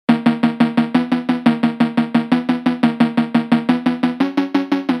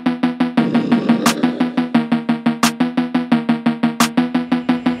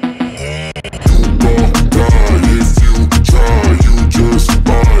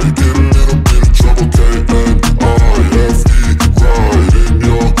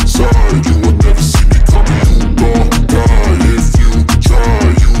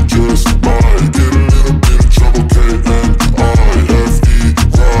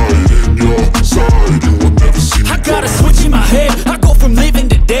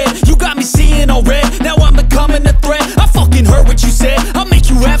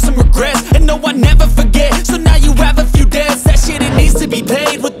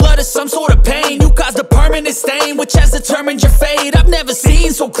of some sort of pain. You caused a permanent stain, which has determined your fate. I've never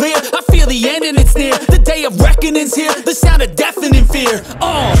seen so clear, I feel the end and it's near. The day of reckoning's here, the sound of deafening fear.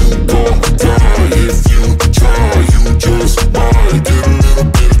 You gon' die if you try, you just might get a little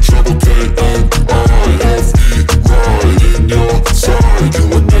bit of trouble, K-N-I-F-E, right in your side, you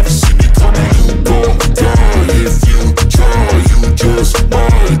will never see me coming. You gon' die if you try, you just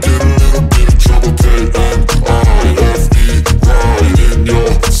might get a little bit of trouble, K-N-I-F-E, right in your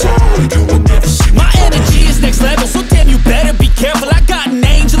side, you will never see me My coming. energy is next level, so damn you better be careful. I got an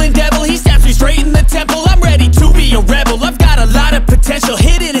angel and devil, he stabs me straight in the temple. I'm ready to be a rebel, I've got a lot of potential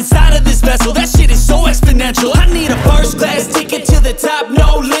hidden inside of this vessel. That shit is so exponential. I need a first class ticket to the top,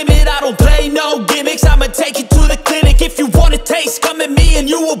 no limit. I don't play no gimmicks, I'ma take you to the clinic. If you want a taste, come at me and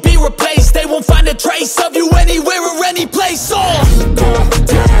you will be replaced. They won't find a trace of you anywhere or any place. You gon'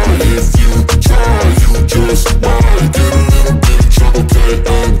 die if you try, you just might get a little bit of trouble,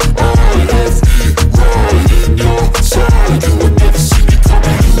 K-N-I-F-E, right in your side, you will never see me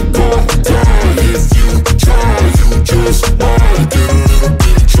coming. You gon' die if you try, you just might get a little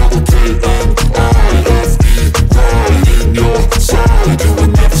bit of trouble, K-N-I-F-E, right in your side, you will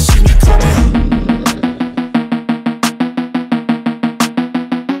never see me coming.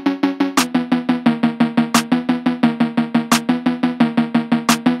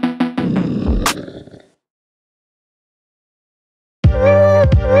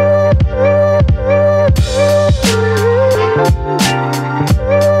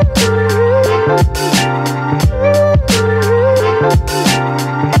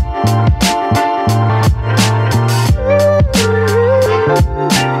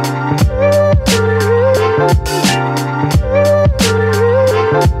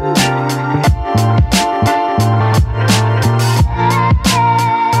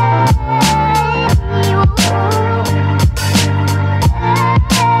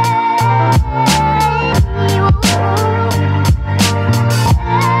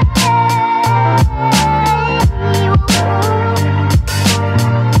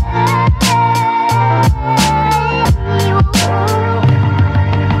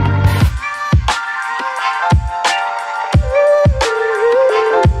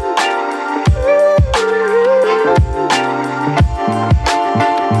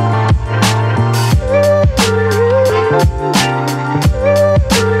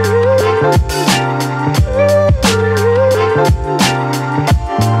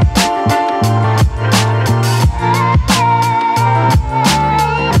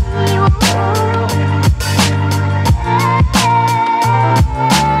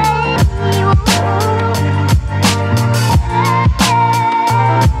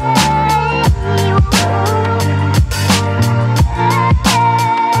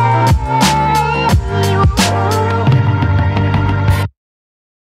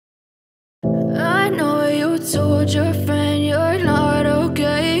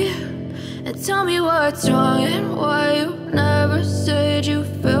 what's wrong and why you never said you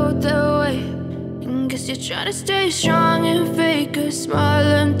felt that way. And guess you're trying to stay strong and fake a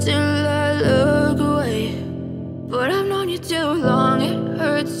smile until I look away. But I've known you too long, it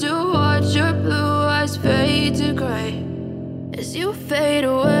hurts to watch your blue eyes fade to gray as you fade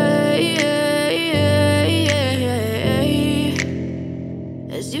away,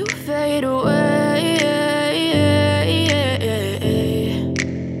 as you fade away.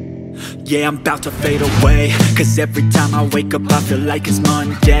 Yeah, I'm about to fade away, cause every time I wake up I feel like it's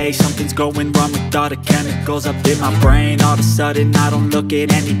Monday. Something's going wrong with all the chemicals up in my brain. All of a sudden I don't look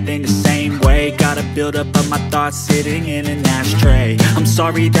at anything the same way. Got a build up of my thoughts sitting in an ashtray. I'm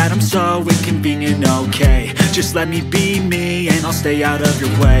sorry that I'm so inconvenient, okay. Just let me be me and I'll stay out of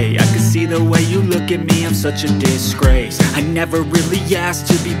your way. I can see the way you look at me, I'm such a disgrace. I never really asked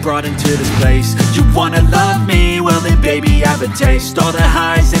to be brought into this place. You wanna love me? Well then baby have a taste. All the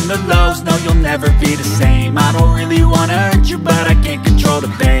highs and the lows, no, you'll never be the same. I don't really wanna hurt you, but I can't control the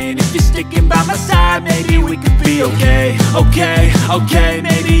pain. If you're sticking by my side, maybe we could be okay. Okay,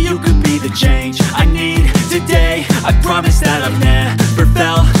 maybe you could be the change I need today. I promise that I've never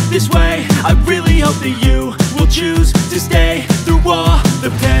felt this way. I really hope that you will choose to stay through all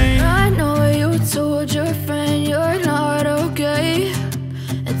the pain. I know you told your friend you're not okay,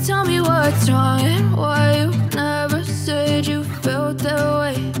 and tell me what's wrong and why you never said you felt that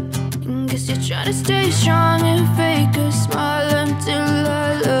way. Guess you're trying to stay strong and fake a smile until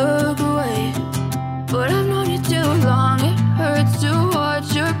I look away. But I've known you too long, it hurts to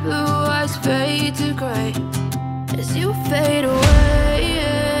watch your blue eyes fade to gray as you fade away,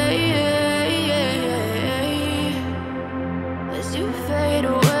 as you fade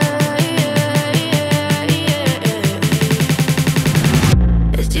away,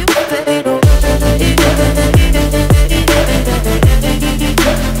 as you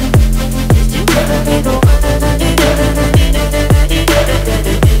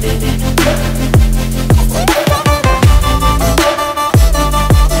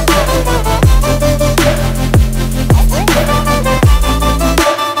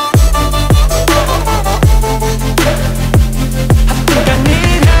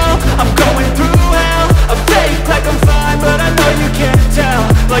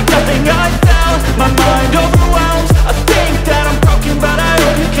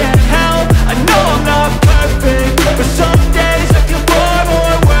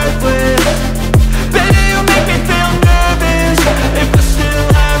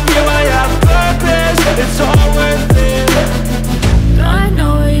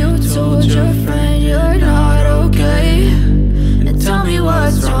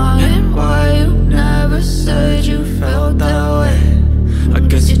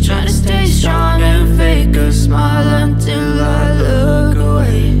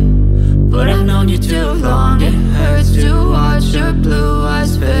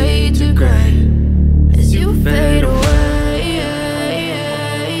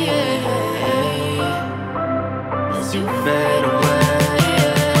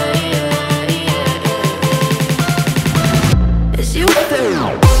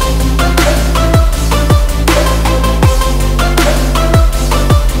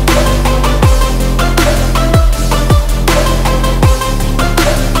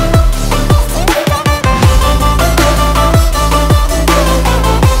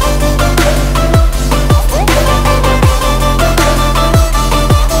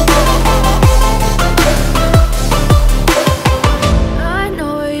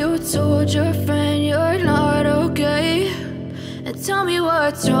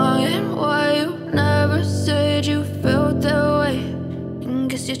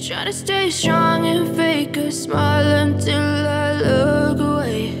Try to stay strong and fake a smile until I look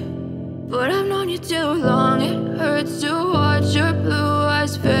away. But I've known you too long, it hurts to watch your blue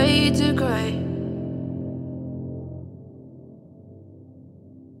eyes fade to gray.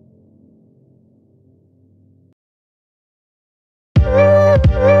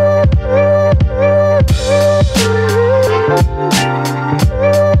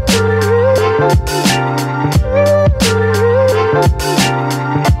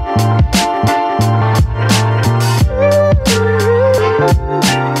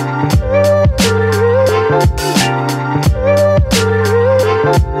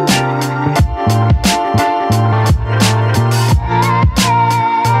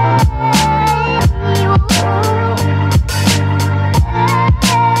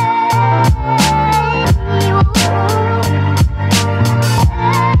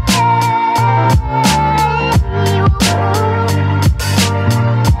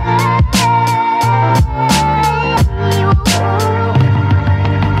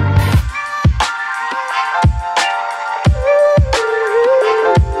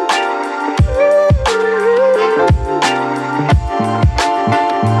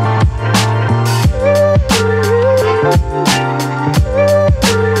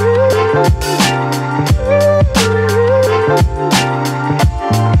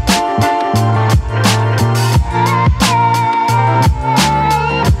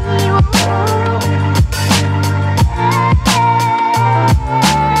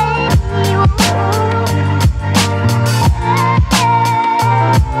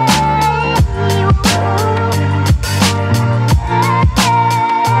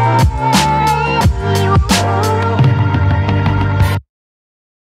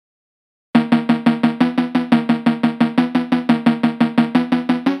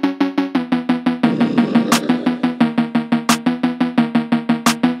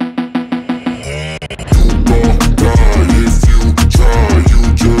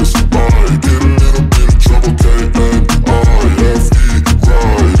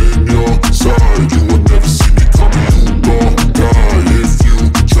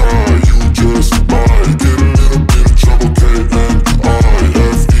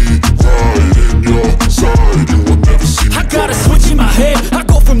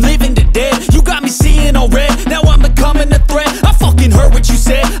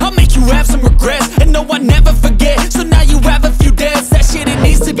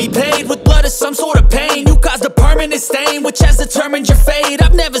 Which has determined your fate.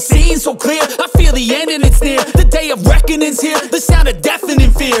 I've never seen so clear. I feel the end and it's near. The day of reckoning's here. The sound of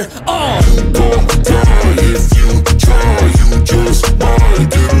deafening fear. You gon' die if you try. You just might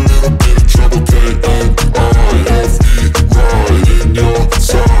get a little bit of trouble.